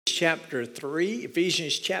chapter 3,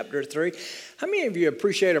 Ephesians chapter 3. How many of you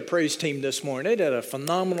appreciate our praise team this morning? They did a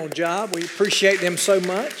phenomenal job. We appreciate them so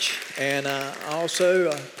much. And I also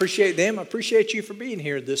appreciate them. I appreciate you for being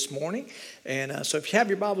here this morning. And so if you have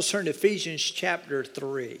your Bibles, turn to Ephesians chapter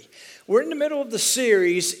 3. We're in the middle of the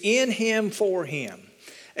series, In Him, For Him.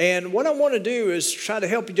 And what I want to do is try to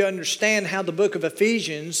help you to understand how the book of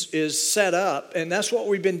Ephesians is set up. And that's what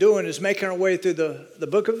we've been doing, is making our way through the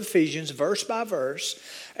book of Ephesians, verse by verse.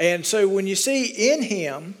 And so when you see in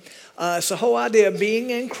Him, it's the whole idea of being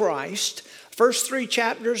in Christ. First three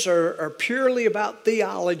chapters are purely about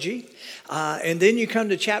theology. And then you come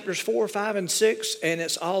to chapters 4, 5, and 6, and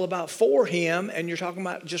it's all about for Him, and you're talking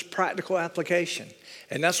about just practical application.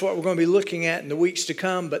 And that's what we're going to be looking at in the weeks to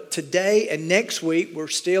come. But today and next week, we're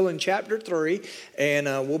still in chapter 3, and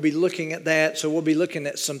we'll be looking at that. So we'll be looking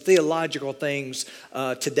at some theological things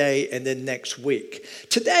today and then next week.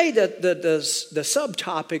 Today, the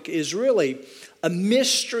subtopic is really a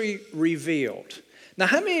mystery revealed. Now,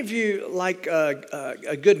 how many of you like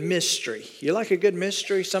a good mystery? You like a good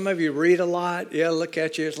mystery? Some of you read a lot. Yeah, look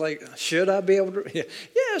at you. It's like, should I be able to? Yeah,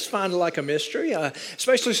 it's fine to like a mystery,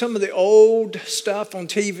 especially some of the old stuff on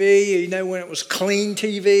TV, you know, when it was clean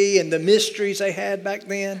TV and the mysteries they had back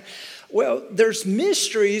then. Well, there's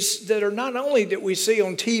mysteries that are not only that we see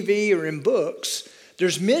on TV or in books,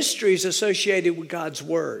 there's mysteries associated with God's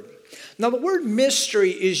Word. Now, the word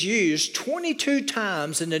mystery is used 22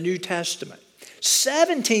 times in the New Testament.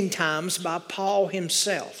 17 times by Paul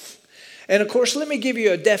himself. And of course, let me give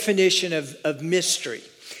you a definition of mystery.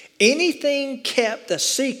 Anything kept a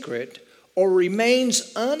secret or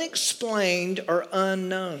remains unexplained or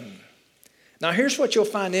unknown. Now, here's what you'll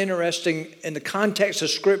find interesting in the context of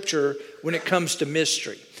Scripture when it comes to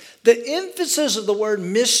mystery. The emphasis of the word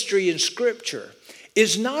mystery in Scripture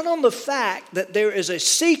is not on the fact that there is a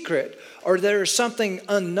secret or there is something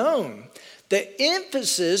unknown. The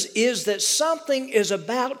emphasis is that something is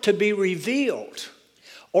about to be revealed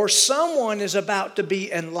or someone is about to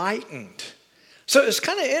be enlightened. So it's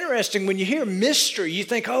kind of interesting when you hear mystery, you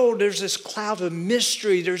think, oh, there's this cloud of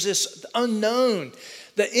mystery, there's this unknown.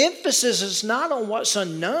 The emphasis is not on what's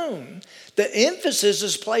unknown. The emphasis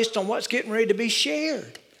is placed on what's getting ready to be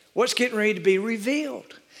shared, what's getting ready to be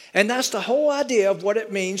revealed. And that's the whole idea of what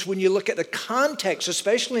it means when you look at the context,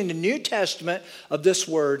 especially in the New Testament, of this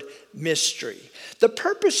word mystery. The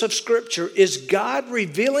purpose of Scripture is God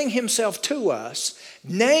revealing Himself to us,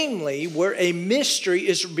 namely where a mystery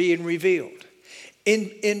is being revealed.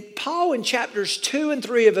 In Paul, in chapters 2 and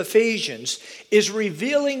 3 of Ephesians, is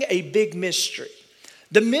revealing a big mystery.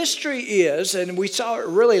 The mystery is, and we saw it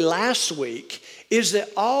really last week, is that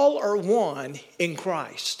all are one in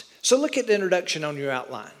Christ. So look at the introduction on your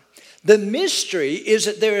outline. The mystery is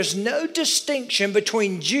that there is no distinction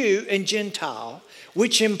between Jew and Gentile,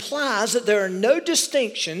 which implies that there are no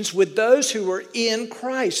distinctions with those who are in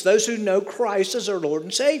Christ, those who know Christ as their Lord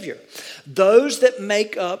and Savior, those that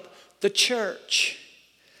make up the church.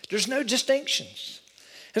 There's no distinctions.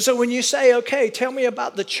 And so when you say, okay, tell me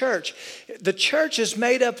about the church is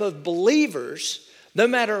made up of believers, no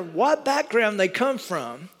matter what background they come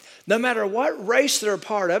from, no matter what race they're a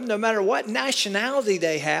part of, no matter what nationality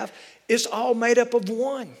they have, it's all made up of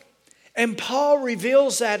one. And Paul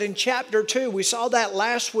reveals that in chapter 2. We saw that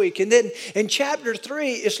last week. And then in chapter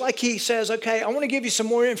 3, it's like he says, okay, I want to give you some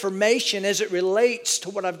more information as it relates to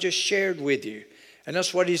what I've just shared with you. And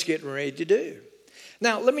that's what he's getting ready to do.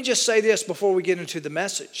 Now, let me just say this before we get into the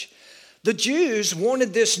message. The Jews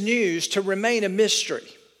wanted this news to remain a mystery.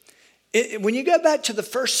 When you go back to the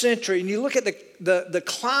first century and you look at the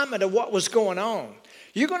climate of what was going on,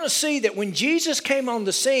 you're going to see that when Jesus came on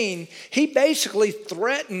the scene, He basically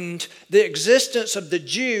threatened the existence of the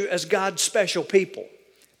Jew as God's special people.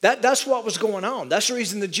 That's what was going on. That's the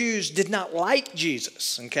reason the Jews did not like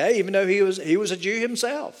Jesus, okay, even though he was a Jew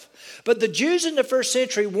himself. But the Jews in the first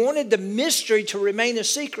century wanted the mystery to remain a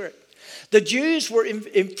secret. The Jews were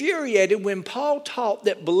infuriated when Paul taught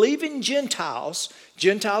that believing Gentiles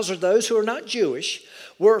are those who are not Jewish,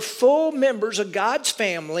 were full members of God's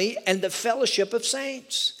family and the fellowship of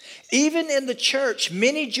saints. Even in the church,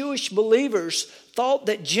 many Jewish believers thought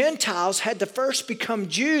that Gentiles had to first become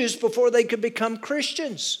Jews before they could become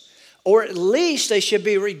Christians, or at least they should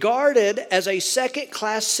be regarded as a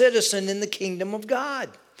second-class citizen in the kingdom of God.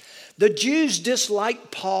 The Jews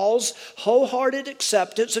disliked Paul's wholehearted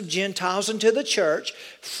acceptance of Gentiles into the church,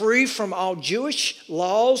 free from all Jewish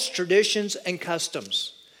laws, traditions, and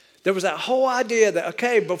customs. There was that whole idea that,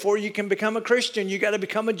 okay, before you can become a Christian, you got to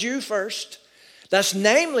become a Jew first. That's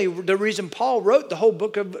namely the reason Paul wrote the whole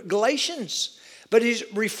book of Galatians. But he's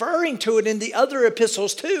referring to it in the other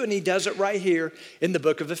epistles too, and he does it right here in the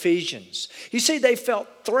book of Ephesians. You see, they felt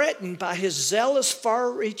threatened by his zealous,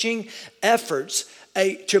 far-reaching efforts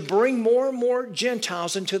to bring more and more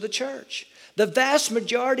Gentiles into the church. The vast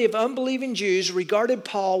majority of unbelieving Jews regarded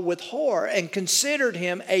Paul with horror and considered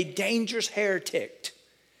him a dangerous heretic.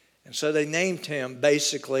 And so they named him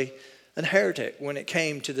basically a heretic when it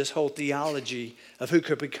came to this whole theology of who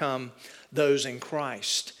could become those in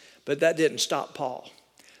Christ. But that didn't stop Paul.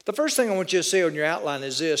 The first thing I want you to see on your outline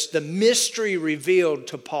is this: the mystery revealed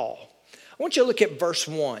to Paul. I want you to look at verse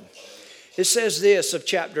 1. It says this of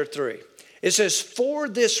chapter 3. It says, for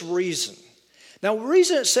this reason. Now, the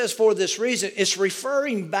reason it says for this reason, it's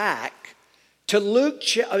referring back to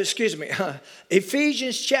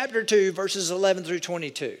Ephesians chapter 2, verses 11 through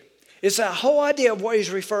 22. It's that whole idea of what he's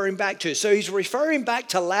referring back to. So he's referring back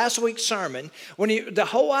to last week's sermon, when the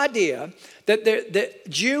whole idea that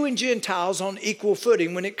Jew and Gentiles on equal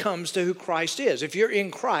footing when it comes to who Christ is. If you're in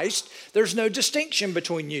Christ, there's no distinction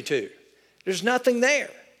between you two. There's nothing there.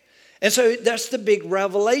 And so that's the big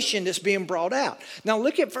revelation that's being brought out. Now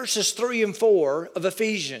look at verses 3 and 4 of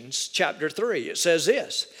Ephesians chapter 3. It says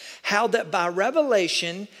this: how that by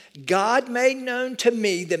revelation God made known to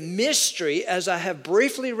me the mystery, as I have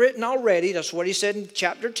briefly written already. That's what he said in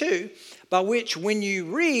chapter 2. By which when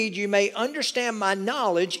you read, you may understand my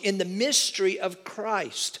knowledge in the mystery of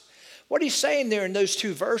Christ. What he's saying there in those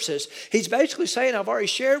two verses, he's basically saying, I've already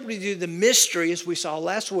shared with you the mystery as we saw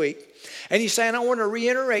last week. And he's saying, I want to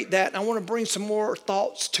reiterate that, and I want to bring some more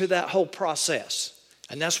thoughts to that whole process.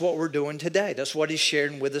 And that's what we're doing today. That's what he's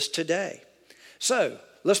sharing with us today. So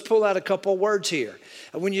let's pull out a couple of words here.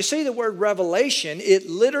 When you see the word revelation, it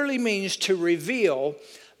literally means to reveal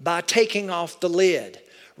by taking off the lid,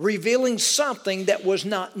 revealing something that was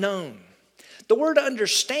not known. The word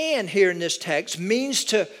understand here in this text means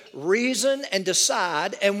to reason and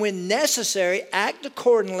decide, and when necessary, act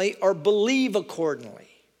accordingly or believe accordingly.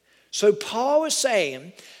 So Paul is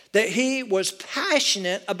saying that he was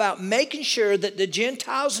passionate about making sure that the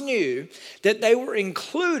Gentiles knew that they were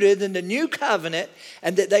included in the new covenant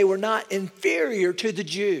and that they were not inferior to the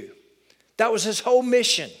Jew. That was his whole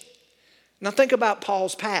mission. Now think about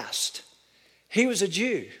Paul's past. He was a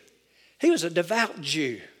Jew. He was a devout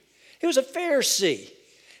Jew. He was a Pharisee.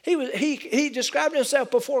 He described himself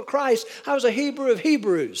before Christ, I was a Hebrew of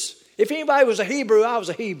Hebrews. If anybody was a Hebrew, I was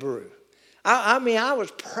a Hebrew. I was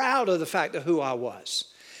proud of the fact of who I was.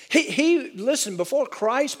 Listen, before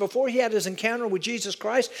Christ, before he had his encounter with Jesus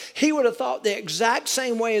Christ, he would have thought the exact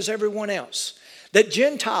same way as everyone else. That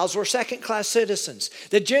Gentiles were second-class citizens.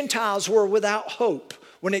 That Gentiles were without hope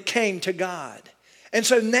when it came to God. And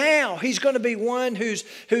so now he's going to be one who's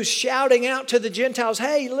shouting out to the Gentiles,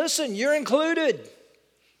 hey, listen, you're included.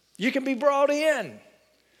 You can be brought in.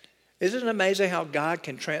 Isn't it amazing how God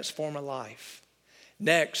can transform a life?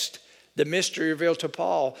 Next, the mystery revealed to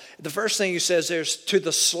Paul. The first thing he says there is to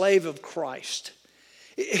the slave of Christ.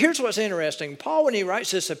 Here's what's interesting. Paul, when he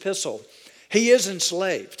writes this epistle, he is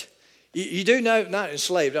enslaved. You do know, not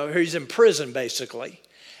enslaved, he's in prison basically.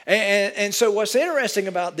 And so what's interesting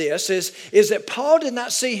about this is that Paul did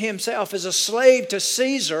not see himself as a slave to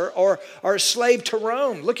Caesar or a slave to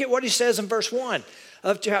Rome. Look at what he says in verse 1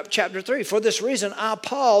 of chapter 3. For this reason, I,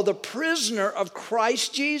 Paul, the prisoner of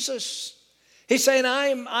Christ Jesus. He's saying,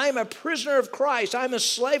 I'm a prisoner of Christ. I'm a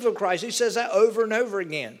slave of Christ. He says that over and over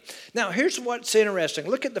again. Now, here's what's interesting.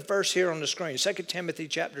 Look at the verse here on the screen, 2 Timothy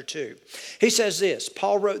chapter 2. He says this,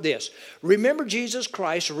 Paul wrote this, remember Jesus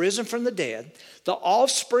Christ risen from the dead, the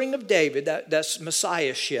offspring of David, that's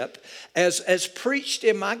messiahship, as preached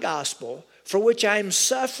in my gospel, for which I am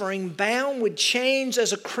suffering, bound with chains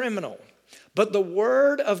as a criminal. But the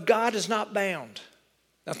word of God is not bound.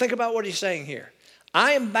 Now think about what he's saying here.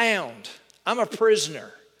 I am bound. I'm a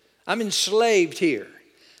prisoner. I'm enslaved here.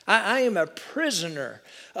 I am a prisoner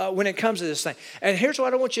when it comes to this thing. And here's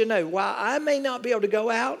what I want you to know. While I may not be able to go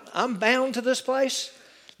out, I'm bound to this place.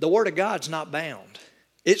 The word of God's not bound.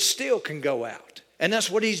 It still can go out. And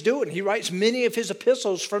that's what he's doing. He writes many of his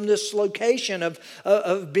epistles from this location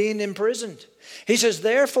of being imprisoned. He says,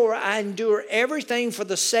 therefore, I endure everything for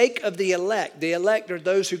the sake of the elect. The elect are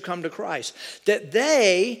those who come to Christ. That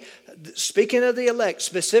they, speaking of the elect,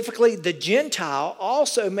 specifically the Gentile,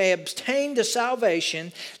 also may obtain the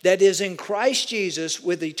salvation that is in Christ Jesus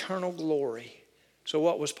with eternal glory. So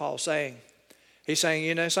what was Paul saying? He's saying,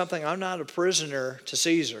 you know something? I'm not a prisoner to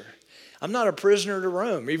Caesar. I'm not a prisoner to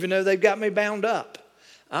Rome, even though they've got me bound up.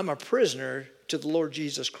 I'm a prisoner to the Lord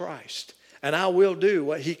Jesus Christ. And I will do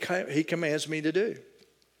what he commands me to do.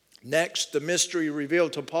 Next, the mystery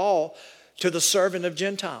revealed to Paul to the servant of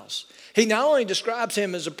Gentiles. He not only describes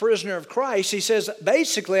him as a prisoner of Christ, he says,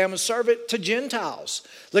 basically, I'm a servant to Gentiles.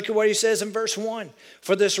 Look at what he says in verse 1.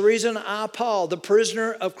 For this reason, I, Paul, the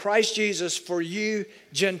prisoner of Christ Jesus, for you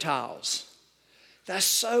Gentiles. That's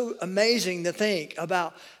so amazing to think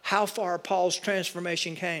about how far Paul's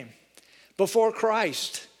transformation came. Before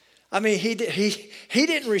Christ, I mean, he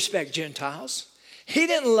didn't respect Gentiles. He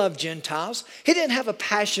didn't love Gentiles. He didn't have a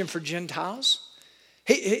passion for Gentiles.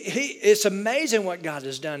 It's amazing what God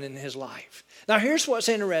has done in his life. Now, here's what's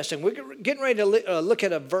interesting. We're getting ready to look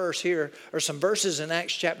at a verse here, or some verses in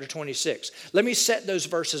Acts chapter 26. Let me set those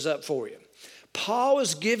verses up for you. Paul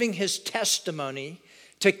is giving his testimony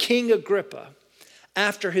to King Agrippa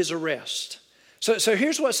after his arrest. So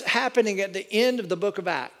here's what's happening at the end of the book of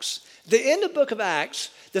Acts. The end of the book of Acts,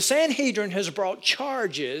 the Sanhedrin has brought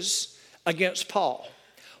charges against Paul.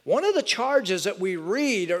 One of the charges that we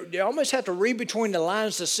read, or you almost have to read between the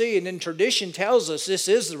lines to see, and then tradition tells us this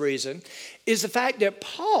is the reason, is the fact that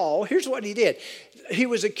Paul, here's what he did. He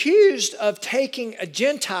was accused of taking a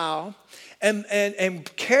Gentile and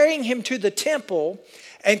carrying him to the temple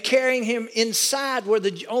and carrying him inside where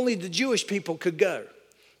only the Jewish people could go.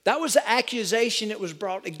 That was the accusation that was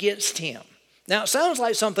brought against him. Now, it sounds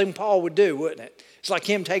like something Paul would do, wouldn't it? It's like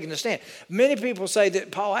him taking a stand. Many people say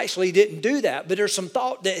that Paul actually didn't do that, but there's some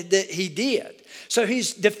thought that he did. So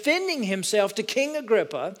he's defending himself to King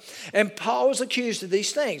Agrippa, and Paul is accused of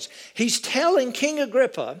these things. He's telling King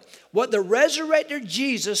Agrippa what the resurrected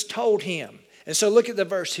Jesus told him. And so look at the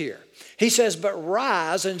verse here. He says, but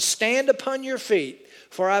rise and stand upon your feet,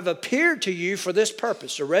 for I've appeared to you for this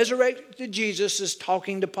purpose. The resurrected Jesus is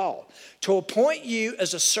talking to Paul, to appoint you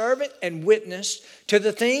as a servant and witness to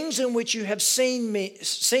the things in which you have seen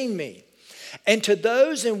me, and to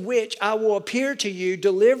those in which I will appear to you,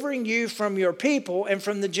 delivering you from your people and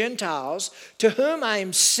from the Gentiles, to whom I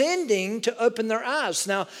am sending to open their eyes.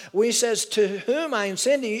 Now, when he says to whom I am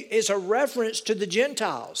sending, is a reference to the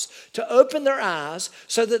Gentiles, to open their eyes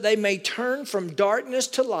so that they may turn from darkness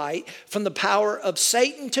to light, from the power of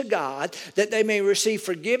Satan to God, that they may receive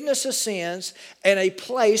forgiveness of sins and a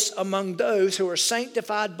place among those who are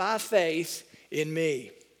sanctified by faith in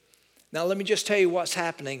me. Now, let me just tell you what's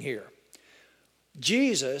happening here.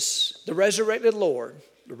 Jesus, the resurrected Lord,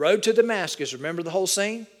 the road to Damascus, remember the whole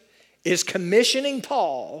scene, is commissioning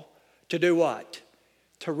Paul to do what?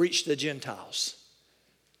 To reach the Gentiles.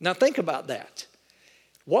 Now think about that.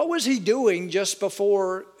 What was he doing just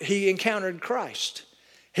before he encountered Christ?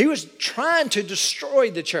 He was trying to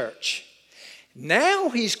destroy the church. Now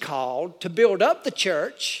he's called to build up the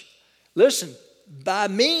church, listen, by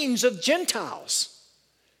means of Gentiles.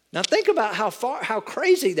 Now think about how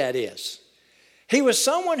crazy that is. He was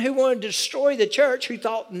someone who wanted to destroy the church, who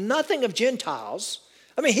thought nothing of Gentiles.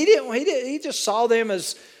 I mean, he just saw them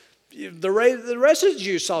as the rest of the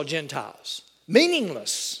Jews saw Gentiles,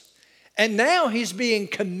 meaningless. And now he's being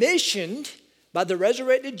commissioned by the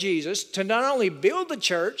resurrected Jesus to not only build the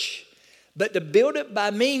church, but to build it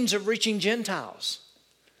by means of reaching Gentiles.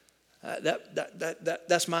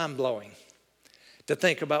 That's mind-blowing to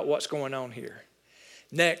think about what's going on here.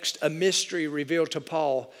 Next, a mystery revealed to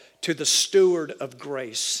Paul to the steward of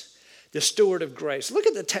grace. The steward of grace. Look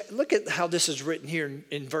at how this is written here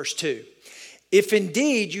in verse 2. If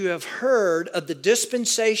indeed you have heard of the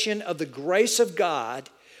dispensation of the grace of God,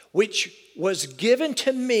 which was given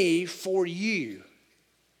to me for you.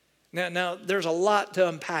 Now there's a lot to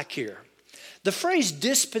unpack here. The phrase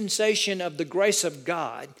dispensation of the grace of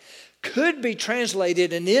God could be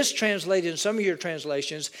translated, and is translated in some of your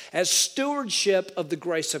translations, as stewardship of the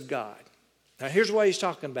grace of God. Now here's what he's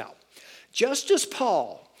talking about. Just as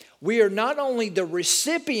Paul, we are not only the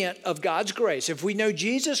recipient of God's grace. If we know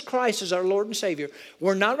Jesus Christ as our Lord and Savior,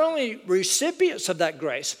 we're not only recipients of that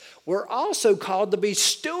grace, we're also called to be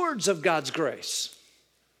stewards of God's grace.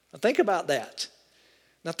 Now think about that.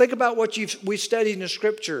 Now think about what we've studied in the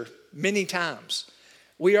Scripture many times.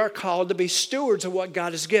 We are called to be stewards of what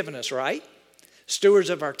God has given us, right?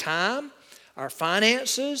 Stewards of our time, our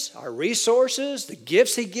finances, our resources, the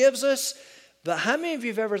gifts He gives us. But how many of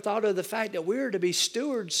you have ever thought of the fact that we're to be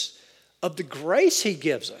stewards of the grace He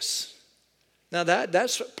gives us? Now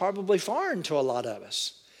that's probably foreign to a lot of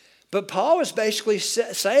us. But Paul is basically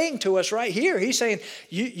saying to us right here, he's saying,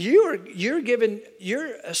 you're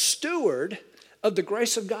a steward of the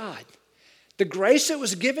grace of God. The grace that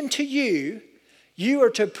was given to you, you are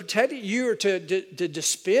to protect it, you are to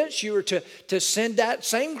dispense, you are to send that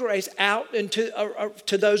same grace out into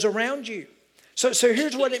to those around you. So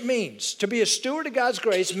here's what it means. To be a steward of God's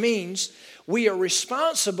grace means we are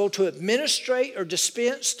responsible to administrate or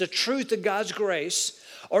dispense the truth of God's grace,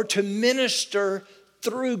 or to minister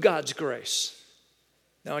through God's grace.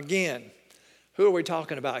 Now again, who are we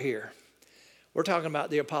talking about here? We're talking about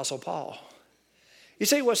the Apostle Paul. You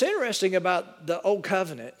see, what's interesting about the Old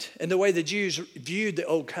Covenant and the way the Jews viewed the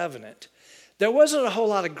Old Covenant, there wasn't a whole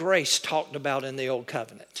lot of grace talked about in the Old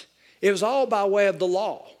Covenant. It was all by way of the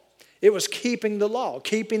law. It was keeping the law,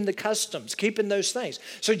 keeping the customs, keeping those things.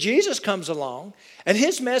 So Jesus comes along, and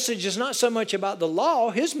his message is not so much about the law.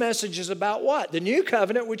 His message is about what? The new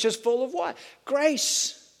covenant, which is full of what?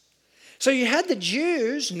 Grace. So you had the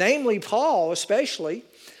Jews, namely Paul especially,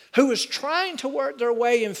 who was trying to work their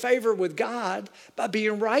way in favor with God by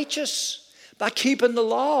being righteous, by keeping the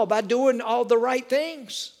law, by doing all the right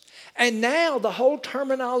things. And now the whole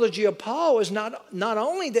terminology of Paul is not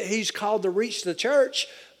only that he's called to reach the church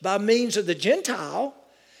by means of the Gentile,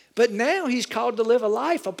 but now he's called to live a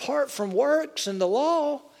life apart from works and the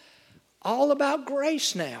law, all about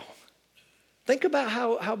grace now. Think about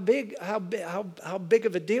how big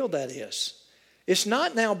of a deal that is. It's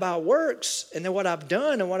not now by works and then what I've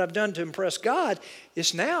done to impress God.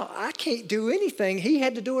 It's now I can't do anything. He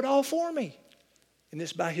had to do it all for me. And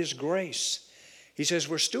it's by his grace. He says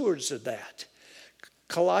we're stewards of that.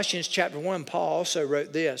 Colossians chapter 1, Paul also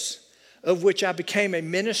wrote this, of which I became a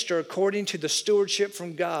minister according to the stewardship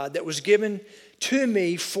from God that was given to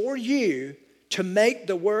me for you to make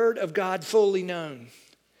the word of God fully known.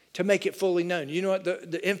 To make it fully known. You know what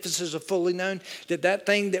the emphasis of fully known? That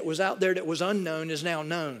thing that was out there that was unknown is now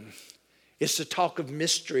known. It's the talk of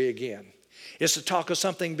mystery again. It's the talk of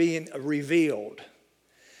something being revealed.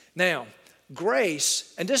 Now,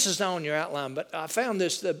 grace, and this is not on your outline, but I found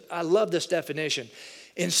this, I love this definition.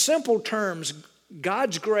 In simple terms,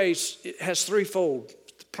 God's grace has threefold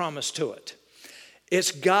promise to it.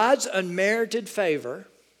 It's God's unmerited favor,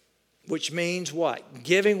 which means what?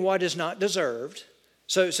 Giving what is not deserved.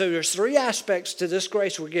 So there's three aspects to this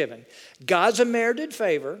grace we're given. God's unmerited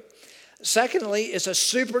favor. Secondly, it's a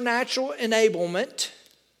supernatural enablement.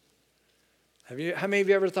 How many of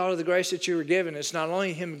you ever thought of the grace that you were given? It's not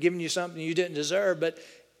only him giving you something you didn't deserve, but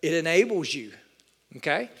it enables you.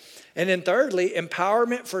 Okay? And then thirdly,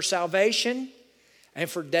 empowerment for salvation and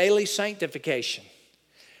for daily sanctification.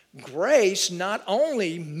 Grace not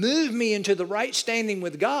only moved me into the right standing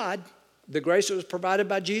with God, the grace that was provided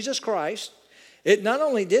by Jesus Christ, it not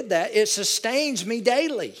only did that, it sustains me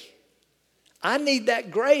daily. I need that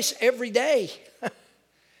grace every day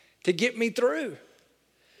to get me through.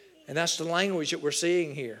 And that's the language that we're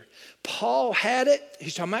seeing here. Paul had it.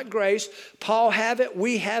 He's talking about grace. Paul have it.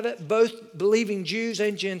 We have it. Both believing Jews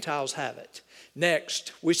and Gentiles have it.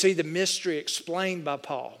 Next, we see the mystery explained by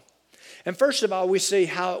Paul. And first of all, we see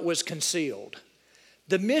how it was concealed.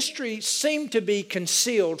 The mystery seemed to be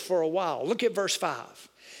concealed for a while. Look at verse 5.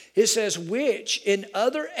 It says, which in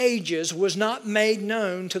other ages was not made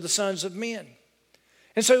known to the sons of men.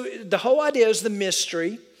 And so the whole idea is the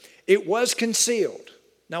mystery. It was concealed.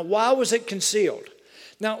 Now, why was it concealed?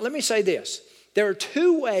 Now, let me say this. There are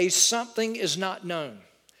two ways something is not known.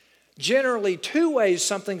 Generally, two ways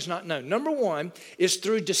something's not known. Number one is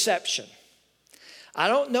through deception. I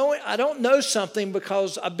don't know something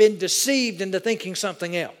because I've been deceived into thinking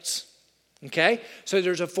something else. Okay? So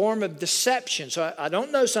there's a form of deception. So I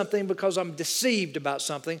don't know something because I'm deceived about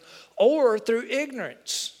something, or through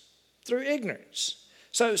ignorance. Through ignorance.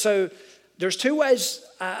 So there's two ways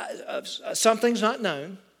something's not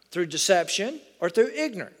known, through deception or through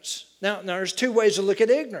ignorance. Now there's two ways to look at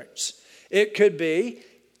ignorance. It could be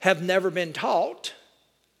have never been taught,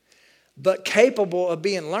 but capable of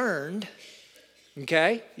being learned.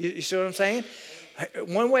 Okay? You see what I'm saying?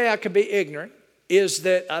 One way I could be ignorant is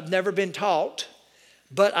that I've never been taught,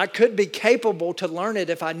 but I could be capable to learn it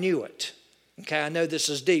if I knew it. Okay, I know this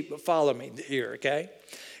is deep, but follow me here, okay?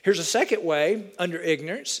 Here's a second way under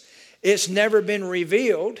ignorance. It's never been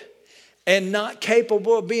revealed and not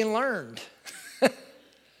capable of being learned.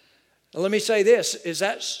 Let me say this. Is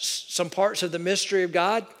that some parts of the mystery of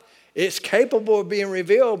God? It's capable of being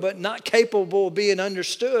revealed, but not capable of being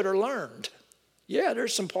understood or learned. Yeah,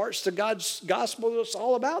 there's some parts to God's gospel that's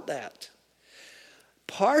all about that.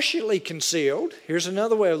 Partially concealed, here's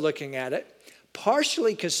another way of looking at it.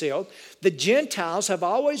 Partially concealed, the Gentiles have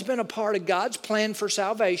always been a part of God's plan for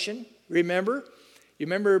salvation. Remember? You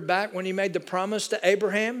remember back when he made the promise to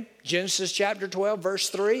Abraham? Genesis chapter 12, verse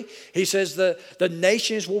 3. He says the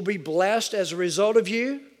nations will be blessed as a result of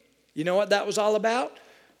you. You know what that was all about?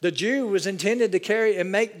 The Jew was intended to carry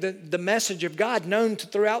and make the message of God known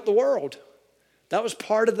throughout the world. That was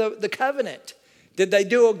part of the covenant. Did they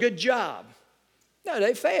do a good job? No,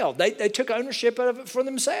 they failed. They took ownership of it for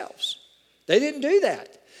themselves. They didn't do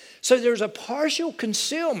that. So there's a partial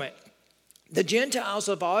concealment The Gentiles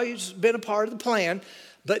have always been a part of the plan,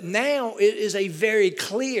 but now it is very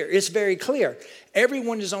clear.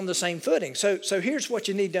 Everyone is on the same footing. So here's what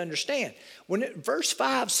you need to understand. Verse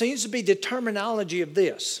 5 seems to be the terminology of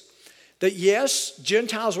this. That yes,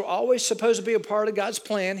 Gentiles were always supposed to be a part of God's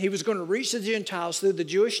plan. He was going to reach the Gentiles through the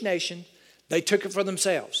Jewish nation. They took it for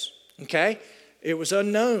themselves, okay? It was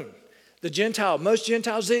unknown. Most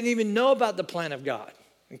Gentiles didn't even know about the plan of God,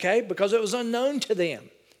 okay? Because it was unknown to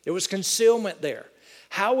them. It was concealment there.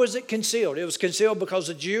 How was it concealed? It was concealed because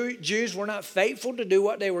the Jews were not faithful to do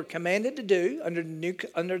what they were commanded to do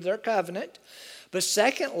under their covenant. But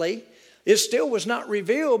secondly, it still was not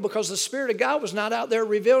revealed because the Spirit of God was not out there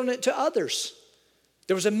revealing it to others.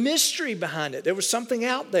 There was a mystery behind it. There was something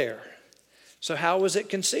out there. So how was it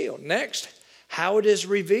concealed? Next, how it is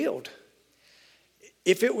revealed.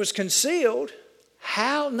 If it was concealed,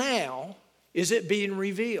 how now is it being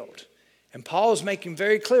revealed? And Paul is making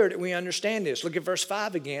very clear that we understand this. Look at verse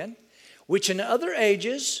 5 again. Which in other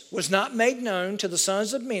ages was not made known to the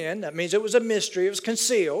sons of men. That means it was a mystery. It was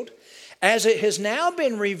concealed. As it has now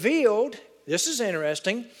been revealed, this is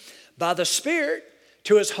interesting, by the Spirit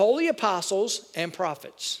to his holy apostles and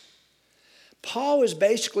prophets. Paul is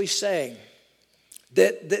basically saying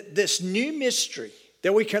that this new mystery,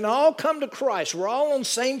 that we can all come to Christ. We're all on the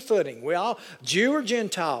same footing. We all, Jew or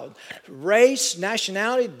Gentile, race,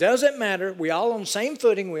 nationality, doesn't matter. We all on the same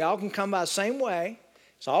footing. We all can come by the same way.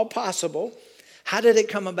 It's all possible. How did it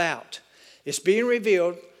come about? It's being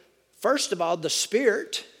revealed, first of all, the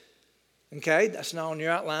Spirit. Okay, that's not on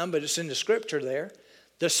your outline, but it's in the scripture there.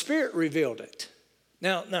 The Spirit revealed it.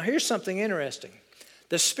 Now here's something interesting.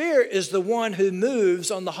 The Spirit is the one who moves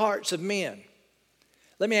on the hearts of men.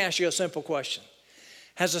 Let me ask you a simple question.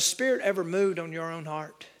 Has the Spirit ever moved on your own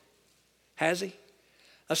heart? Has he?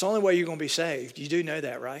 That's the only way you're going to be saved. You do know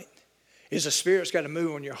that, right? Is the Spirit's got to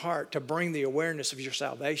move on your heart to bring the awareness of your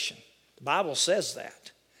salvation. The Bible says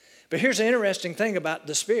that. But here's the interesting thing about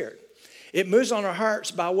the Spirit. It moves on our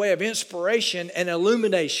hearts by way of inspiration and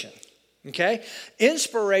illumination. Okay?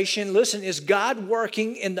 Inspiration, listen, is God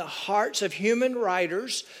working in the hearts of human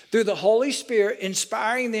writers through the Holy Spirit,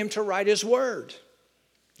 inspiring them to write His Word.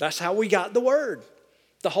 That's how we got the Word.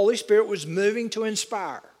 The Holy Spirit was moving to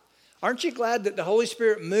inspire. Aren't you glad that the Holy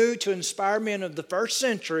Spirit moved to inspire men of the first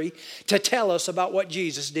century to tell us about what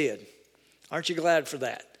Jesus did? Aren't you glad for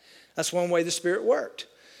that? That's one way the Spirit worked.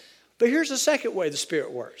 But here's the second way the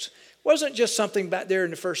Spirit works. It wasn't just something back there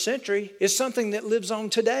in the first century. It's something that lives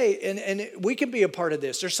on today, and we can be a part of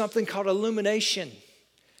this. There's something called illumination.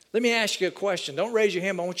 Let me ask you a question. Don't raise your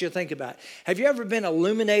hand, but I want you to think about it. Have you ever been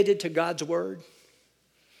illuminated to God's Word?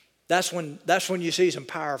 That's when you see some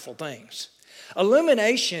powerful things.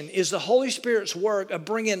 Illumination is the Holy Spirit's work of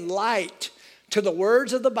bringing light to the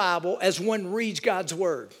words of the Bible as one reads God's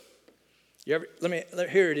Word. Here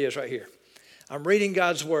it is right here. I'm reading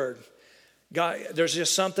God's Word. God, there's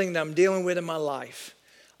just something that I'm dealing with in my life.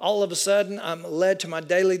 All of a sudden, I'm led to my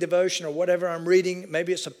daily devotion or whatever I'm reading.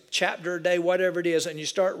 Maybe it's a chapter a day, whatever it is. And you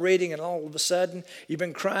start reading, and all of a sudden, you've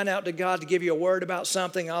been crying out to God to give you a word about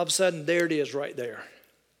something. All of a sudden, there it is right there.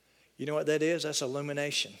 You know what that is? That's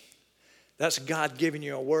illumination. That's God giving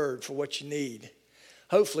you a word for what you need.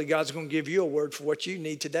 Hopefully, God's going to give you a word for what you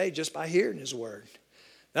need today just by hearing His Word.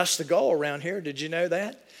 That's the goal around here. Did you know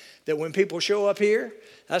that? That when people show up here,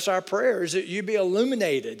 that's our prayer, is that you be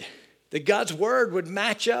illuminated. That God's Word would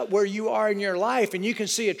match up where you are in your life, and you can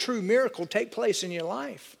see a true miracle take place in your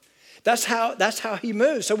life. That's how He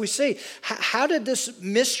moves. So we see, how did this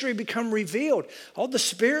mystery become revealed? Oh, the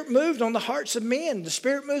Spirit moved on the hearts of men. The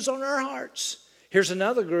Spirit moves on our hearts. Here's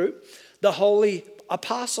another group, the holy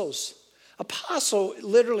apostles. Apostle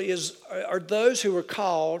literally are those who were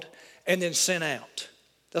called and then sent out.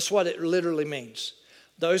 That's what it literally means.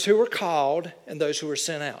 Those who were called and those who were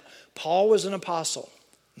sent out. Paul was an apostle,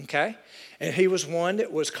 okay? And he was one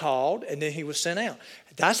that was called and then he was sent out.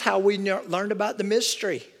 That's how we learned about the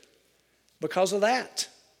mystery. Because of that,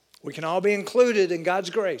 we can all be included in God's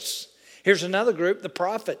grace. Here's another group, the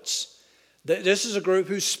prophets. This is a group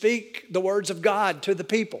who speak the words of God to the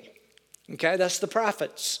people. Okay, that's the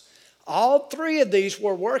prophets. All three of these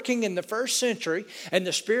were working in the first century, and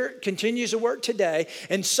the Spirit continues to work today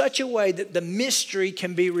in such a way that the mystery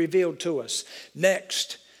can be revealed to us.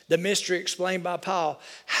 Next, the mystery explained by Paul,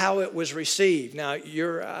 how it was received. Now,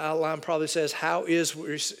 your outline probably says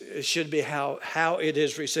it should be how it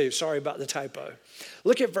is received. Sorry about the typo.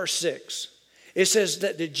 Look at verse 6. It says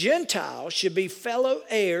that the Gentiles should be fellow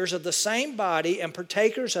heirs of the same body and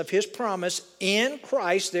partakers of His promise in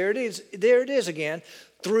Christ. There it is again,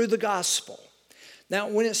 through the gospel. Now,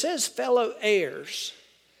 when it says fellow heirs,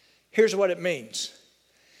 here's what it means.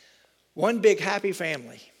 One big happy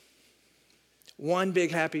family. One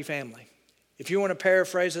big happy family. If you want to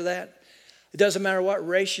paraphrase of that, it doesn't matter what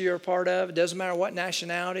race you're a part of. It doesn't matter what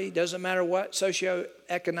nationality. It doesn't matter what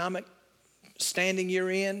socioeconomic standing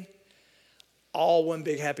you're in. All one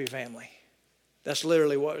big happy family. That's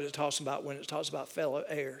literally what it talks about when it talks about fellow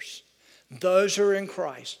heirs. Those who are in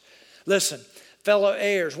Christ. Listen, fellow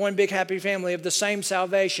heirs, one big happy family of the same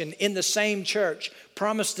salvation, in the same church,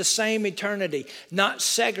 promised the same eternity, not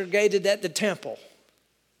segregated at the temple.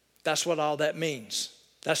 That's what all that means.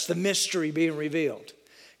 That's the mystery being revealed.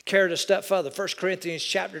 Carried a step further, 1 Corinthians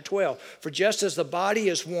chapter 12. For just as the body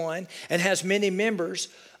is one and has many members,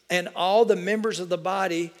 and all the members of the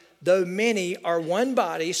body, though many, are one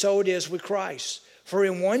body, so it is with Christ. For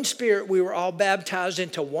in one spirit we were all baptized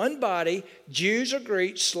into one body, Jews or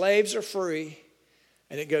Greeks, slaves or free.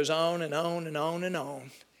 And it goes on and on and on and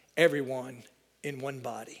on. Everyone in one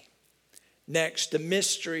body. Next, the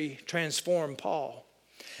mystery transformed Paul.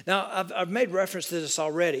 Now, I've made reference to this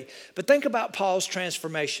already, but think about Paul's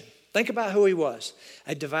transformation. Think about who he was.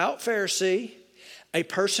 A devout Pharisee, a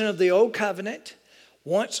person of the old covenant,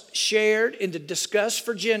 once shared in the disgust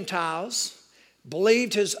for Gentiles,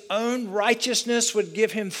 believed his own righteousness would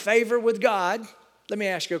give him favor with God. Let me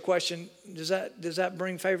ask you a question. Does that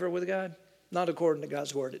bring favor with God? Not according to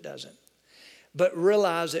God's word, it doesn't. But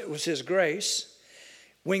realize it was his grace.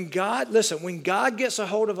 When God gets a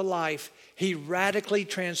hold of a life, he radically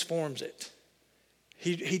transforms it.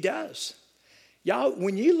 He does. Y'all,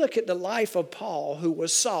 when you look at the life of Paul, who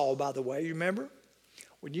was Saul, by the way, you remember?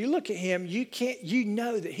 When you look at him, you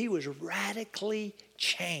know that he was radically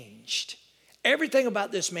changed. Everything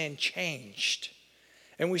about this man changed.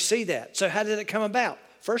 And we see that. So how did it come about?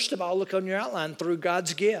 First of all, look on your outline, through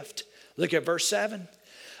God's gift. Look at verse 7.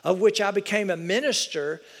 Of which I became a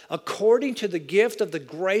minister according to the gift of the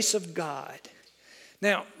grace of God.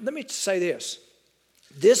 Now, let me say this.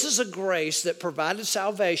 This is a grace that provided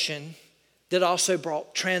salvation that also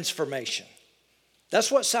brought transformation.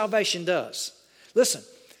 That's what salvation does. Listen,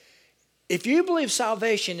 if you believe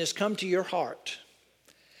salvation has come to your heart,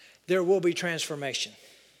 there will be transformation.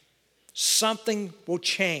 Something will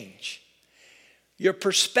change. Your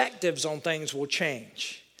perspectives on things will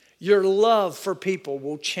change. Your love for people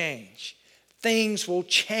will change. Things will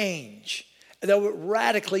change. They'll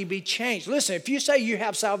radically be changed. Listen, if you say you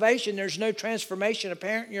have salvation, there's no transformation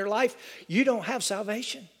apparent in your life, you don't have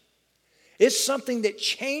salvation. It's something that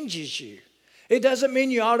changes you. It doesn't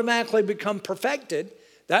mean you automatically become perfected.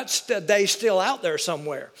 That's the day still out there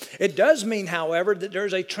somewhere. It does mean, however, that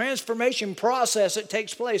there's a transformation process that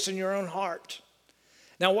takes place in your own heart.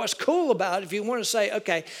 Now, what's cool about it, if you want to say,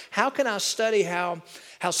 okay, how can I study how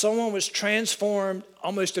someone was transformed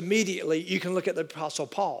almost immediately, you can look at the Apostle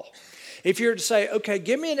Paul. If you're to say, okay,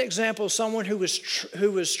 give me an example of someone who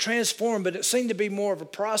was transformed, but it seemed to be more of a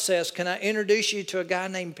process, can I introduce you to a guy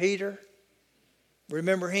named Peter?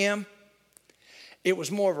 Remember him? It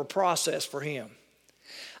was more of a process for him.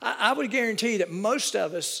 I would guarantee that most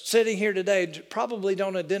of us sitting here today probably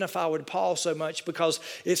don't identify with Paul so much because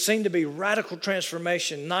it seemed to be radical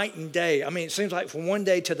transformation night and day. I mean, it seems like from one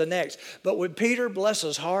day to the next. But with Peter, bless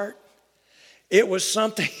his heart, it was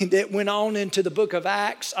something that went on into the book of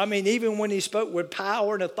Acts. I mean, even when he spoke with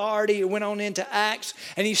power and authority, it went on into Acts.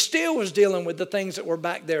 And he still was dealing with the things that were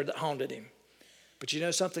back there that haunted him. But you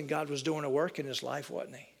know something? God was doing a work in his life,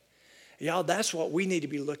 wasn't he? Y'all, that's what we need to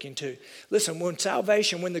be looking to. Listen, when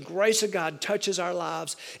salvation, when the grace of God touches our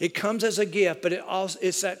lives, it comes as a gift, but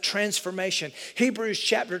it's that transformation. Hebrews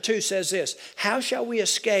chapter 2 says this, how shall we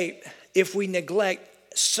escape if we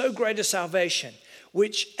neglect so great a salvation,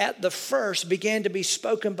 which at the first began to be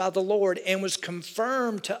spoken by the Lord and was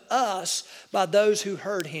confirmed to us by those who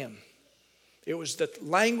heard him? It was the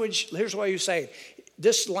language, here's what you say,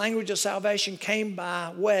 this language of salvation came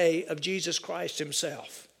by way of Jesus Christ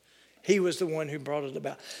himself. He was the one who brought it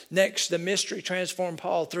about. Next, the mystery transformed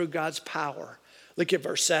Paul through God's power. Look at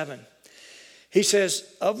verse 7. He says,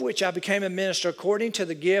 of which I became a minister according to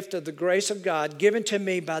the gift of the grace of God given to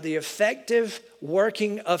me by the effective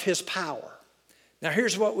working of his power. Now,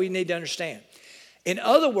 here's what we need to understand. In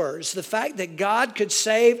other words, the fact that God could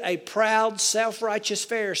save a proud, self-righteous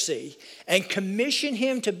Pharisee and commission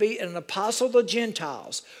him to be an apostle to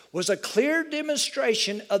Gentiles was a clear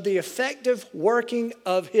demonstration of the effective working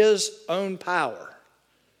of his own power.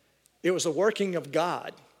 It was the working of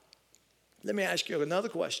God. Let me ask you another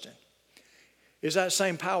question. Is that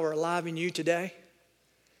same power alive in you today?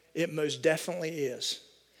 It most definitely is.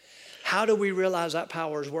 How do we realize that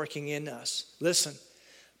power is working in us? Listen.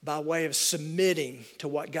 By way of submitting to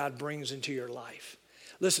what God brings into your life.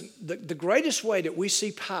 Listen, the greatest way that we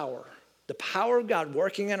see power, the power of God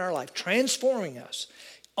working in our life, transforming us,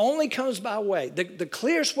 only comes by way. The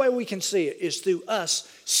clearest way we can see it is through us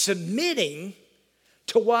submitting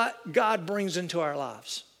to what God brings into our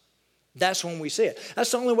lives. That's when we see it.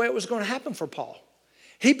 That's the only way it was going to happen for Paul.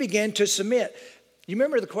 He began to submit. You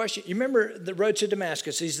remember the question? You remember the road to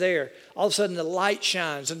Damascus? He's there. All of a sudden the light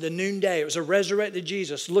shines in the noonday. It was a resurrected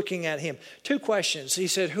Jesus looking at him. 2 questions. He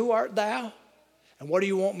said, "Who art thou? And what do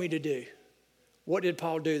you want me to do?" What did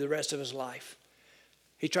Paul do the rest of his life?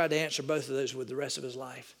 He tried to answer both of those with the rest of his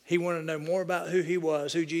life. He wanted to know more about who he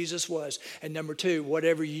was, who Jesus was. And number 2,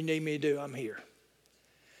 whatever you need me to do, I'm here.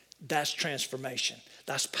 That's transformation.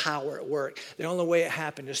 That's power at work. The only way it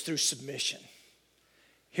happened is through submission.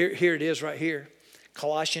 Here it is right here.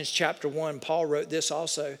 Colossians chapter 1, Paul wrote this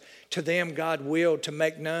also. To them God willed to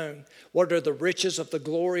make known what are the riches of the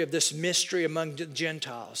glory of this mystery among the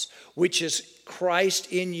Gentiles, which is Christ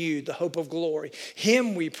in you, the hope of glory.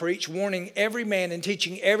 Him we preach, warning every man and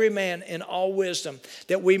teaching every man in all wisdom,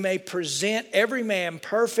 that we may present every man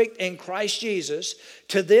perfect in Christ Jesus.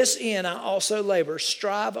 To this end I also labor,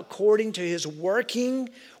 strive according to his working,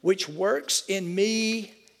 which works in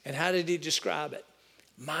me. And how did he describe it?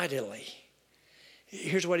 Mightily.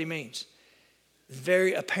 Here's what he means.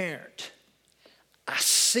 Very apparent. I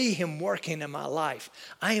see him working in my life.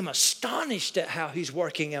 I am astonished at how he's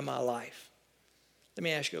working in my life. Let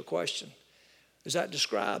me ask you a question. Does that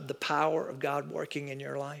describe the power of God working in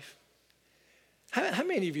your life? How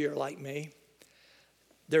many of you are like me?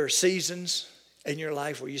 There are seasons in your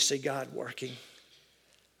life where you see God working.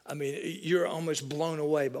 I mean, you're almost blown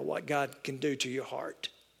away by what God can do to your heart.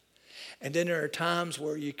 And then there are times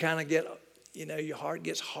where you kind of get, your heart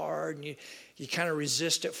gets hard and you kind of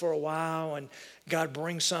resist it for a while, and God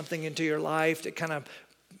brings something into your life that kind of,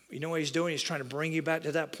 what he's doing? He's trying to bring you back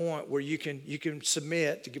to that point where you can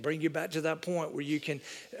submit, to bring you back to that point where you can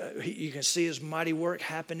see his mighty work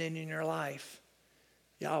happening in your life.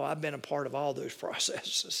 Y'all, I've been a part of all those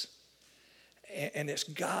processes. And it's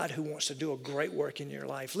God who wants to do a great work in your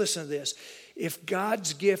life. Listen to this. If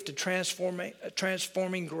God's gift of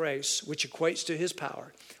transforming grace, which equates to his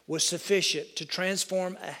power, was sufficient to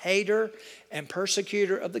transform a hater and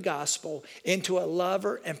persecutor of the gospel into a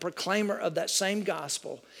lover and proclaimer of that same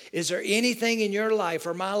gospel, is there anything in your life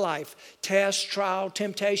or my life, test, trial,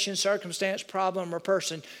 temptation, circumstance, problem, or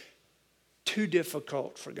person, too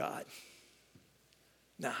difficult for God?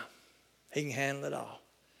 No, he can handle it all.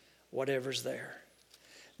 Whatever's there.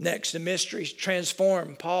 Next, the mysteries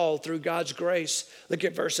transform Paul through God's grace. Look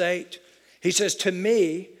at verse 8. He says, to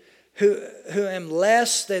me, who am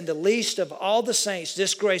less than the least of all the saints,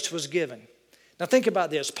 this grace was given. Now think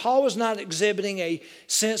about this. Paul was not exhibiting a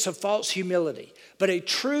sense of false humility, but a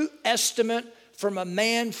true estimate from a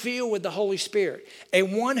man filled with the Holy Spirit, a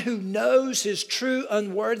one who knows his true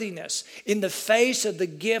unworthiness in the face of the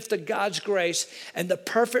gift of God's grace and the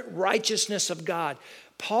perfect righteousness of God.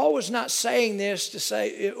 Paul was not saying this to say,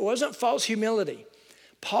 it wasn't false humility.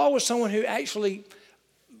 Paul was someone who actually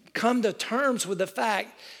come to terms with the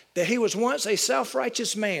fact that he was once a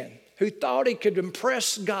self-righteous man who thought he could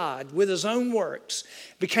impress God with his own works,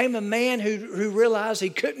 became a man who realized he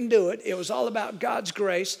couldn't do it. It was all about God's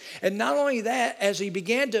grace. And not only that, as he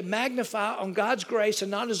began to magnify on God's grace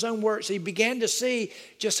and not his own works, he began to see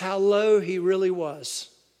just how low he really was.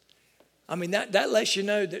 I mean, that lets you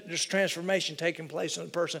know that there's transformation taking place in a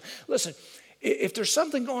person. Listen, if there's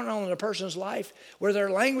something going on in a person's life where their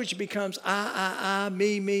language becomes I,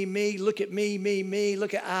 me, look at me,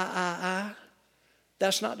 look at I,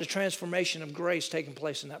 that's not the transformation of grace taking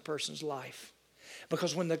place in that person's life.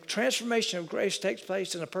 Because when the transformation of grace takes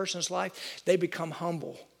place in a person's life, they become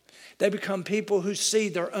humble. They become people who see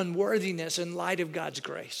their unworthiness in light of God's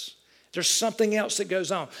grace. There's something else that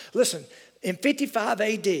goes on. Listen, in 55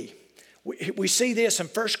 AD, we see this in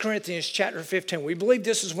 1 Corinthians chapter 15. We believe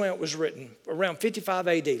this is when it was written, around 55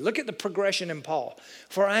 AD. Look at the progression in Paul.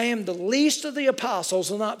 For I am the least of the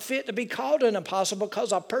apostles and not fit to be called an apostle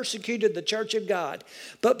because I persecuted the church of God.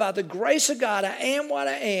 But by the grace of God, I am what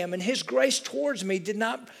I am, and his grace towards me did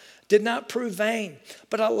not prove vain.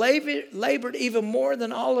 But I labored even more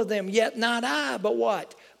than all of them, yet not I, but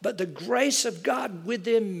what? But the grace of God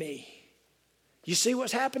within me. You see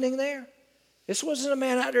what's happening there? This wasn't a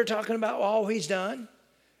man out there talking about all he's done.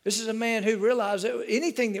 This is a man who realized that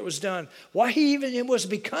anything that was done, why he even was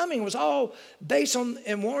becoming, was all based on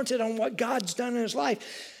and warranted on what God's done in his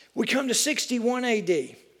life. We come to 61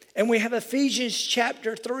 AD. And we have Ephesians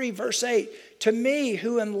chapter 3, verse 8. To me,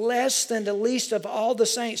 who am less than the least of all the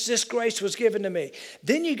saints, this grace was given to me.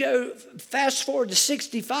 Then you go fast forward to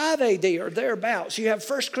 65 AD or thereabouts. You have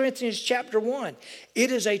 1 Corinthians chapter 1.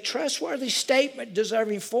 It is a trustworthy statement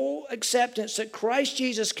deserving full acceptance that Christ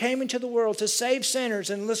Jesus came into the world to save sinners.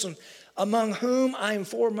 And listen, among whom I am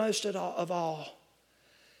foremost of all.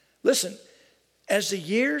 Listen, as the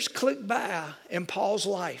years click by in Paul's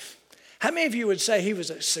life, how many of you would say he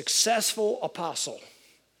was a successful apostle?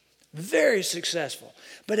 Very successful.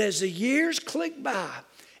 But as the years clicked by,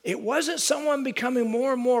 it wasn't someone becoming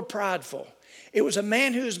more and more prideful. It was a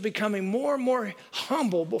man who was becoming more and more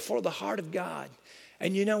humble before the heart of God.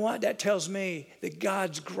 And you know what? That tells me that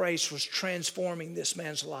God's grace was transforming this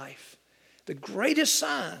man's life. The greatest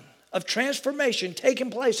sign of transformation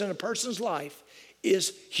taking place in a person's life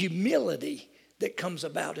is humility that comes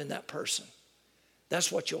about in that person.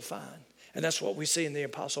 That's what you'll find. And that's what we see in the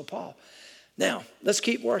Apostle Paul. Now, let's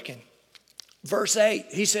keep working. Verse 8,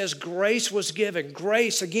 he says, grace was given.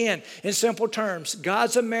 Grace, again, in simple terms,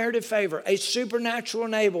 God's unmerited favor, a supernatural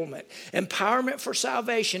enablement, empowerment for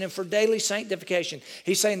salvation and for daily sanctification.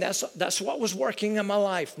 He's saying that's what was working in my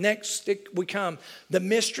life. Next, we come, the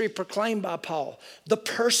mystery proclaimed by Paul, the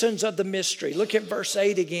persons of the mystery. Look at verse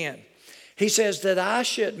 8 again. He says that I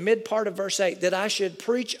should, mid part of verse 8, that I should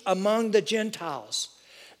preach among the Gentiles.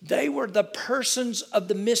 They were the persons of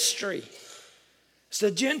the mystery. It's the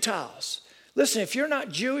Gentiles. Listen, if you're not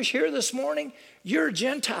Jewish here this morning, you're a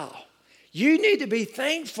Gentile. You need to be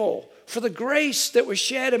thankful for the grace that was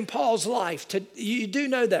shed in Paul's life. You do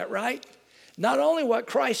know that, right? Not only what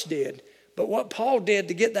Christ did, but what Paul did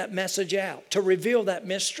to get that message out, to reveal that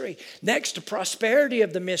mystery. Next, the prosperity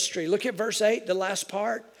of the mystery. Look at verse 8, the last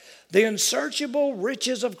part. The unsearchable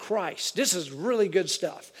riches of Christ. This is really good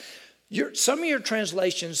stuff. Some of your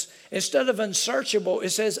translations, instead of unsearchable, it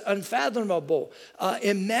says unfathomable,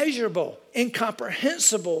 immeasurable,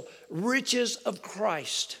 incomprehensible riches of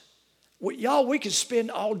Christ. Y'all, we could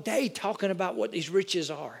spend all day talking about what these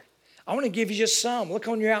riches are. I want to give you just some. Look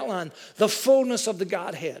on your outline. The fullness of the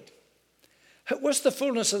Godhead. What's the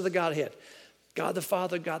fullness of the Godhead? God the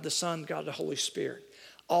Father, God the Son, God the Holy Spirit.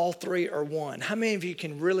 All three are one. How many of you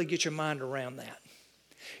can really get your mind around that?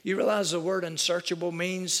 You realize the word unsearchable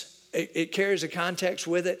means it carries a context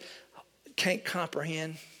with it. Can't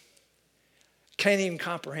comprehend. Can't even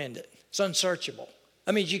comprehend it. It's unsearchable.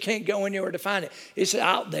 That means you can't go anywhere to find it. It's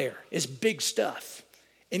out there. It's big stuff.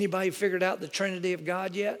 Anybody figured out the Trinity of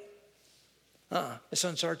God yet? It's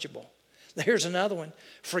unsearchable. Here's another one.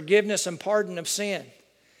 Forgiveness and pardon of sin.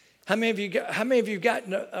 How many of you got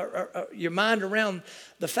your mind around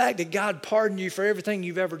the fact that God pardoned you for everything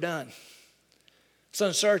you've ever done? It's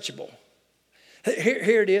unsearchable.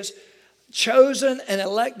 Here it is. Chosen and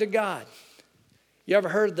elect of God. You ever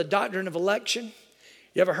heard of the doctrine of election?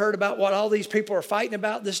 You ever heard about what all these people are fighting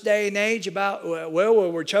about this day and age? About,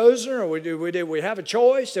 well, we're chosen, or did we have a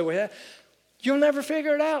choice? You'll never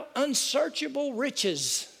figure it out. Unsearchable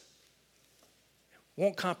riches.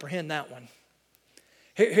 Won't comprehend that one.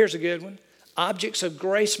 Here's a good one. Objects of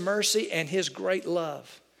grace, mercy, and his great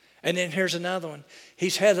love. And then here's another one.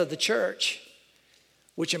 He's head of the church,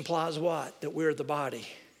 which implies what? That we're the body.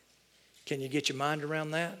 Can you get your mind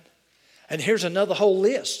around that? And here's another whole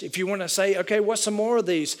list. If you want to say, okay, what's some more of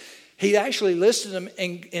these? He actually listed them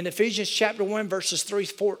in Ephesians chapter 1, verses 3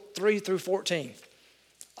 through 14.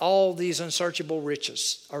 All these unsearchable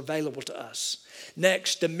riches are available to us.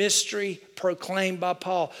 Next, the mystery proclaimed by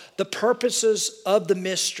Paul. The purposes of the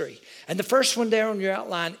mystery. And the first one there on your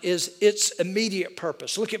outline is its immediate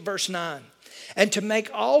purpose. Look at verse 9. And to make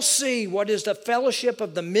all see what is the fellowship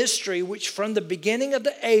of the mystery which from the beginning of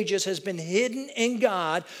the ages has been hidden in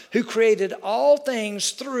God, who created all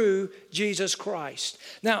things through Jesus Christ.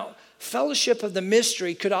 Now, fellowship of the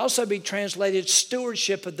mystery could also be translated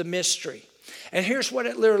stewardship of the mystery. And here's what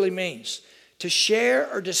it literally means. To share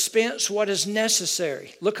or dispense what is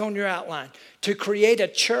necessary. Look on your outline. To create a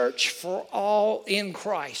church for all in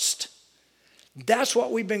Christ. That's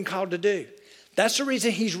what we've been called to do. That's the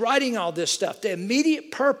reason he's writing all this stuff. The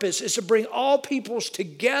immediate purpose is to bring all peoples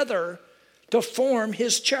together to form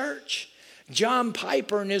his church. John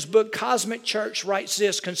Piper in his book Cosmic Church writes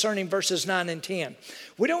this concerning verses 9 and 10.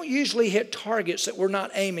 We don't usually hit targets that we're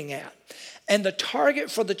not aiming at. And the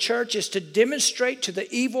target for the church is to demonstrate to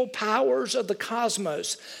the evil powers of the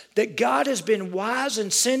cosmos that God has been wise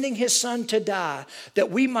in sending his son to die,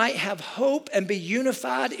 that we might have hope and be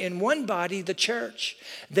unified in one body, the church.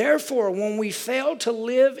 Therefore, when we fail to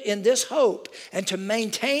live in this hope and to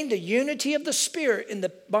maintain the unity of the Spirit in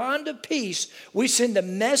the bond of peace, we send a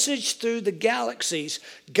message through the galaxies.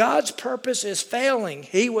 God's purpose is failing.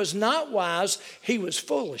 He was not wise, he was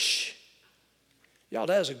foolish. Y'all,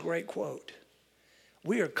 that is a great quote.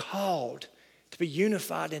 We are called to be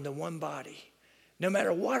unified into one body, no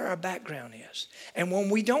matter what our background is. And when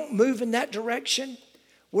we don't move in that direction,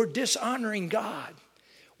 we're dishonoring God.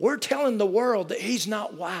 We're telling the world that he's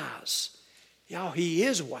not wise. Y'all, he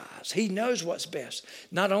is wise. He knows what's best.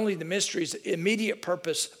 Not only the mystery's immediate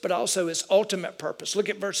purpose, but also its ultimate purpose. Look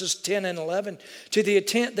at verses 10 and 11. To the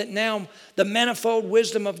intent that now the manifold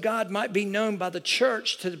wisdom of God might be known by the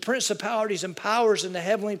church to the principalities and powers in the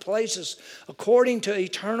heavenly places, according to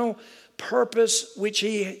eternal purpose which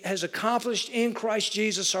he has accomplished in Christ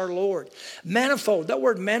Jesus our Lord. Manifold, that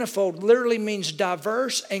word manifold literally means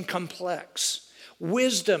diverse and complex.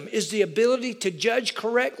 Wisdom is the ability to judge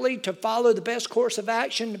correctly, to follow the best course of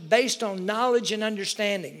action based on knowledge and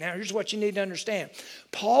understanding. Now, here's what you need to understand.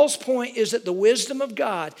 Paul's point is that the wisdom of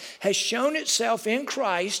God has shown itself in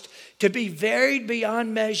Christ to be varied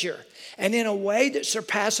beyond measure and in a way that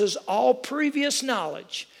surpasses all previous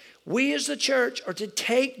knowledge. We as the church are to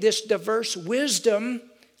take this diverse wisdom,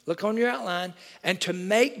 look on your outline, and to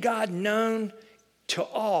make God known to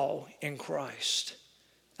all in Christ.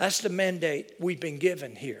 That's the mandate we've been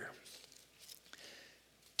given here.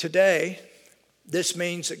 Today, this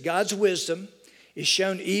means that God's wisdom is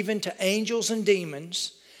shown even to angels and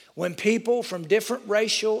demons when people from different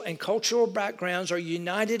racial and cultural backgrounds are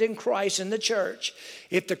united in Christ in the church.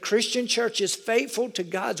 If the Christian church is faithful to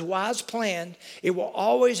God's wise plan, it will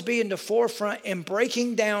always be in the forefront in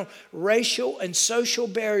breaking down racial and social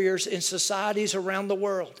barriers in societies around the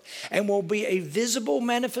world, and will be a visible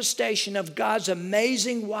manifestation of God's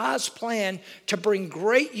amazing wise plan to bring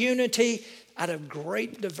great unity out of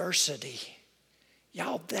great diversity.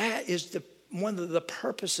 Y'all, that is one of the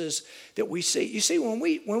purposes that we see. You see, when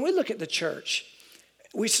we look at the church,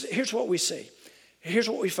 here's what we see. Here's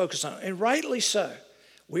what we focus on. And rightly so.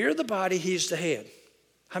 We are the body, he's the head.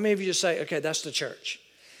 How many of you just say, okay, that's the church?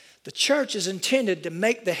 The church is intended to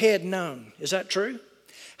make the head known. Is that true?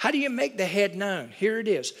 How do you make the head known? Here it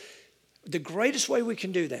is. The greatest way we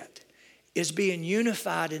can do that is being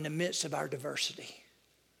unified in the midst of our diversity.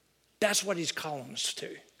 That's what he's calling us to.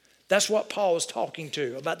 That's what Paul is talking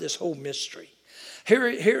to about this whole mystery.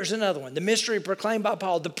 Here's another one. The mystery proclaimed by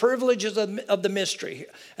Paul. The privileges of the mystery.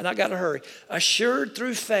 And I got to hurry. Assured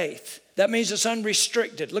through faith. That means it's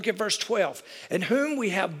unrestricted. Look at verse 12. In whom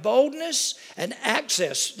we have boldness and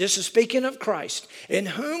access. This is speaking of Christ. In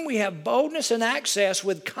whom we have boldness and access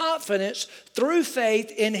with confidence through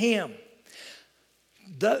faith in him.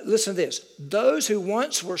 Listen to this. Those who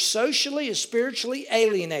once were socially and spiritually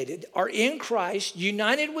alienated are in Christ,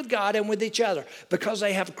 united with God and with each other. Because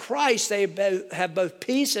they have Christ, they have both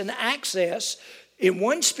peace and access in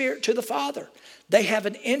one spirit to the Father. They have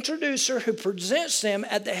an introducer who presents them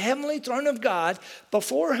at the heavenly throne of God,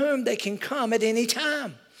 before whom they can come at any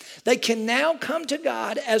time. They can now come to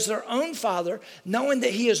God as their own Father, knowing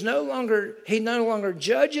that he no longer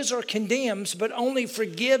judges or condemns, but only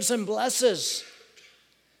forgives and blesses.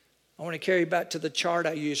 I want to carry you back to the chart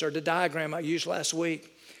I used, or the diagram I used last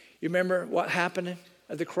week. You remember what happened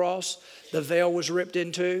at the cross? The veil was ripped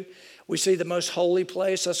in two. We see the most holy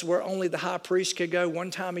place. That's where only the high priest could go one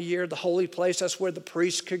time a year. The holy place, that's where the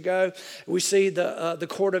priest could go. We see the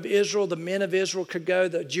court of Israel. The men of Israel could go,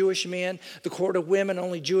 the Jewish men. The court of women,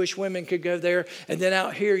 only Jewish women could go there. And then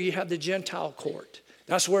out here you have the Gentile court.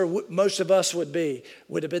 That's where most of us would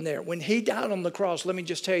have been there. When he died on the cross, let me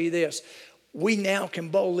just tell you this. We now can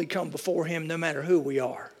boldly come before him no matter who we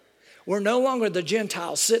are. We're no longer the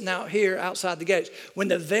Gentiles sitting out here outside the gates. When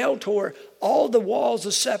the veil tore, all the walls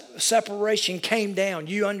of separation came down.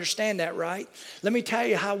 You understand that, right? Let me tell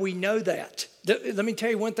you how we know that. Let me tell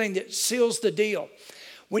you one thing that seals the deal.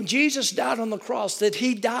 When Jesus died on the cross, did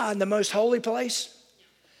he die in the most holy place?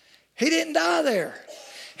 He didn't die there.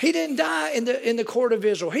 He didn't die in the court of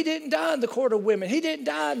Israel. He didn't die in the court of women. He didn't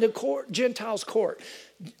die in the Gentiles' court.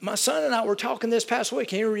 My son and I were talking this past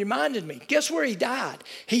week, and he reminded me, guess where he died?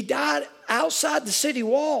 He died outside the city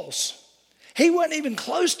walls. He wasn't even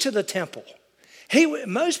close to the temple.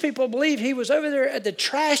 Most people believe he was over there at the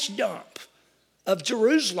trash dump of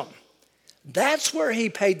Jerusalem. That's where he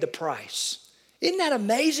paid the price. Isn't that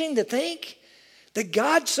amazing to think? That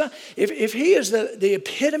God's Son, if he is the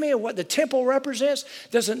epitome of what the temple represents,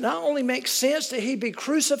 does it not only make sense that he be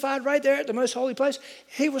crucified right there at the most holy place?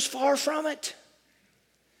 He was far from it.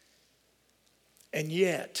 And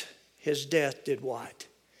yet, his death did what?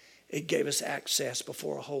 It gave us access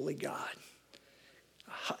before a holy God.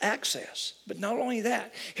 Access. But not only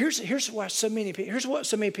that, here's what so many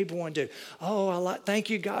people want to do. Oh, thank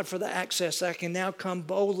you, God, for the access. I can now come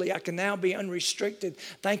boldly. I can now be unrestricted.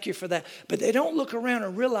 Thank you for that. But they don't look around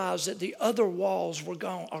and realize that the other walls are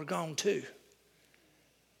gone too.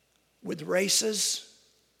 With races,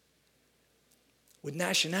 with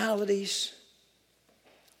nationalities,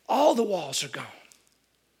 all the walls are gone.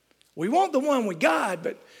 We want the one with God,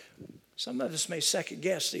 but some of us may second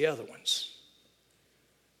guess the other ones.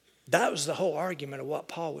 That was the whole argument of what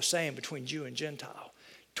Paul was saying between Jew and Gentile.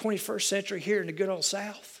 21st century here in the good old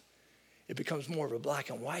South, it becomes more of a black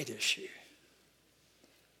and white issue.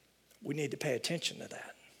 We need to pay attention to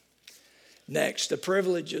that. Next, the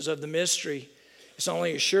privileges of the mystery. It's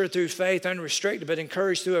only assured through faith, unrestricted, but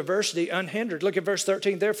encouraged through adversity, unhindered. Look at verse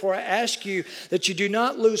 13. Therefore, I ask you that you do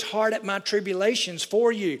not lose heart at my tribulations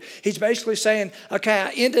for you. He's basically saying, okay,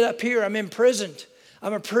 I ended up here. I'm imprisoned.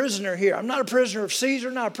 I'm a prisoner here. I'm not a prisoner of Caesar,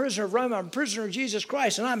 not a prisoner of Rome. I'm a prisoner of Jesus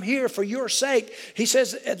Christ, and I'm here for your sake. He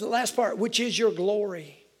says at the last part, which is your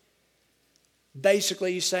glory.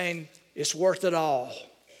 Basically, he's saying it's worth it all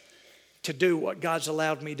to do what God's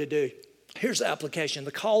allowed me to do. Here's the application.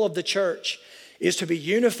 The call of the church is to be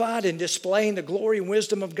unified in displaying the glory and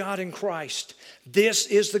wisdom of God in Christ. This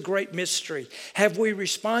is the great mystery. Have we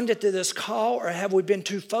responded to this call, or have we been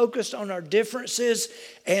too focused on our differences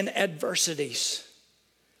and adversities?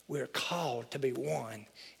 We're called to be one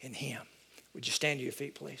in him. Would you stand to your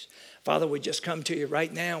feet, please? Father, we just come to you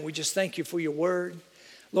right now. We just thank you for your word.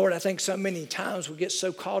 Lord, I think so many times we get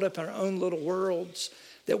so caught up in our own little worlds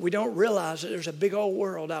that we don't realize that there's a big old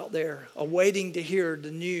world out there awaiting to hear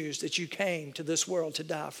the news that you came to this world to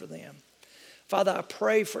die for them. Father, I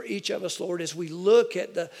pray for each of us, Lord, as we look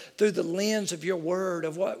at through the lens of your word,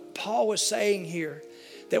 of what Paul was saying here,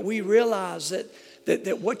 that we realize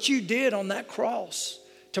that what you did on that cross,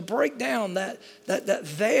 to break down that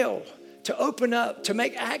veil, to open up, to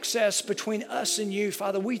make access between us and you,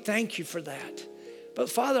 Father, we thank you for that. But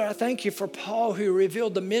Father, I thank you for Paul, who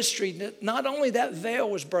revealed the mystery that not only that veil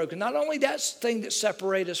was broken, not only that thing that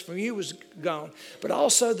separated us from you was gone, but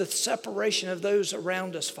also the separation of those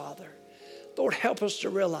around us, Father. Lord, help us to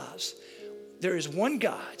realize there is one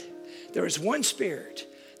God, there is one Spirit,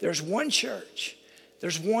 there's one church,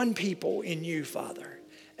 there's one people in you, Father,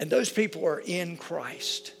 and those people are in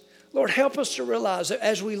Christ. Lord, help us to realize that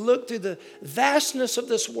as we look through the vastness of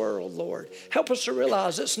this world, Lord, help us to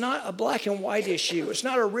realize it's not a black and white issue. It's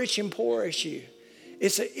not a rich and poor issue.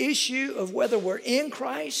 It's an issue of whether we're in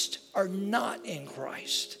Christ or not in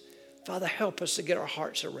Christ. Father, help us to get our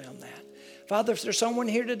hearts around that. Father, if there's someone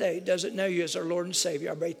here today who doesn't know you as our Lord and Savior,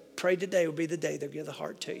 I pray today will be the day they'll give the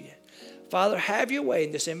heart to you. Father, have your way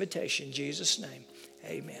in this invitation. In Jesus' name,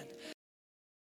 amen.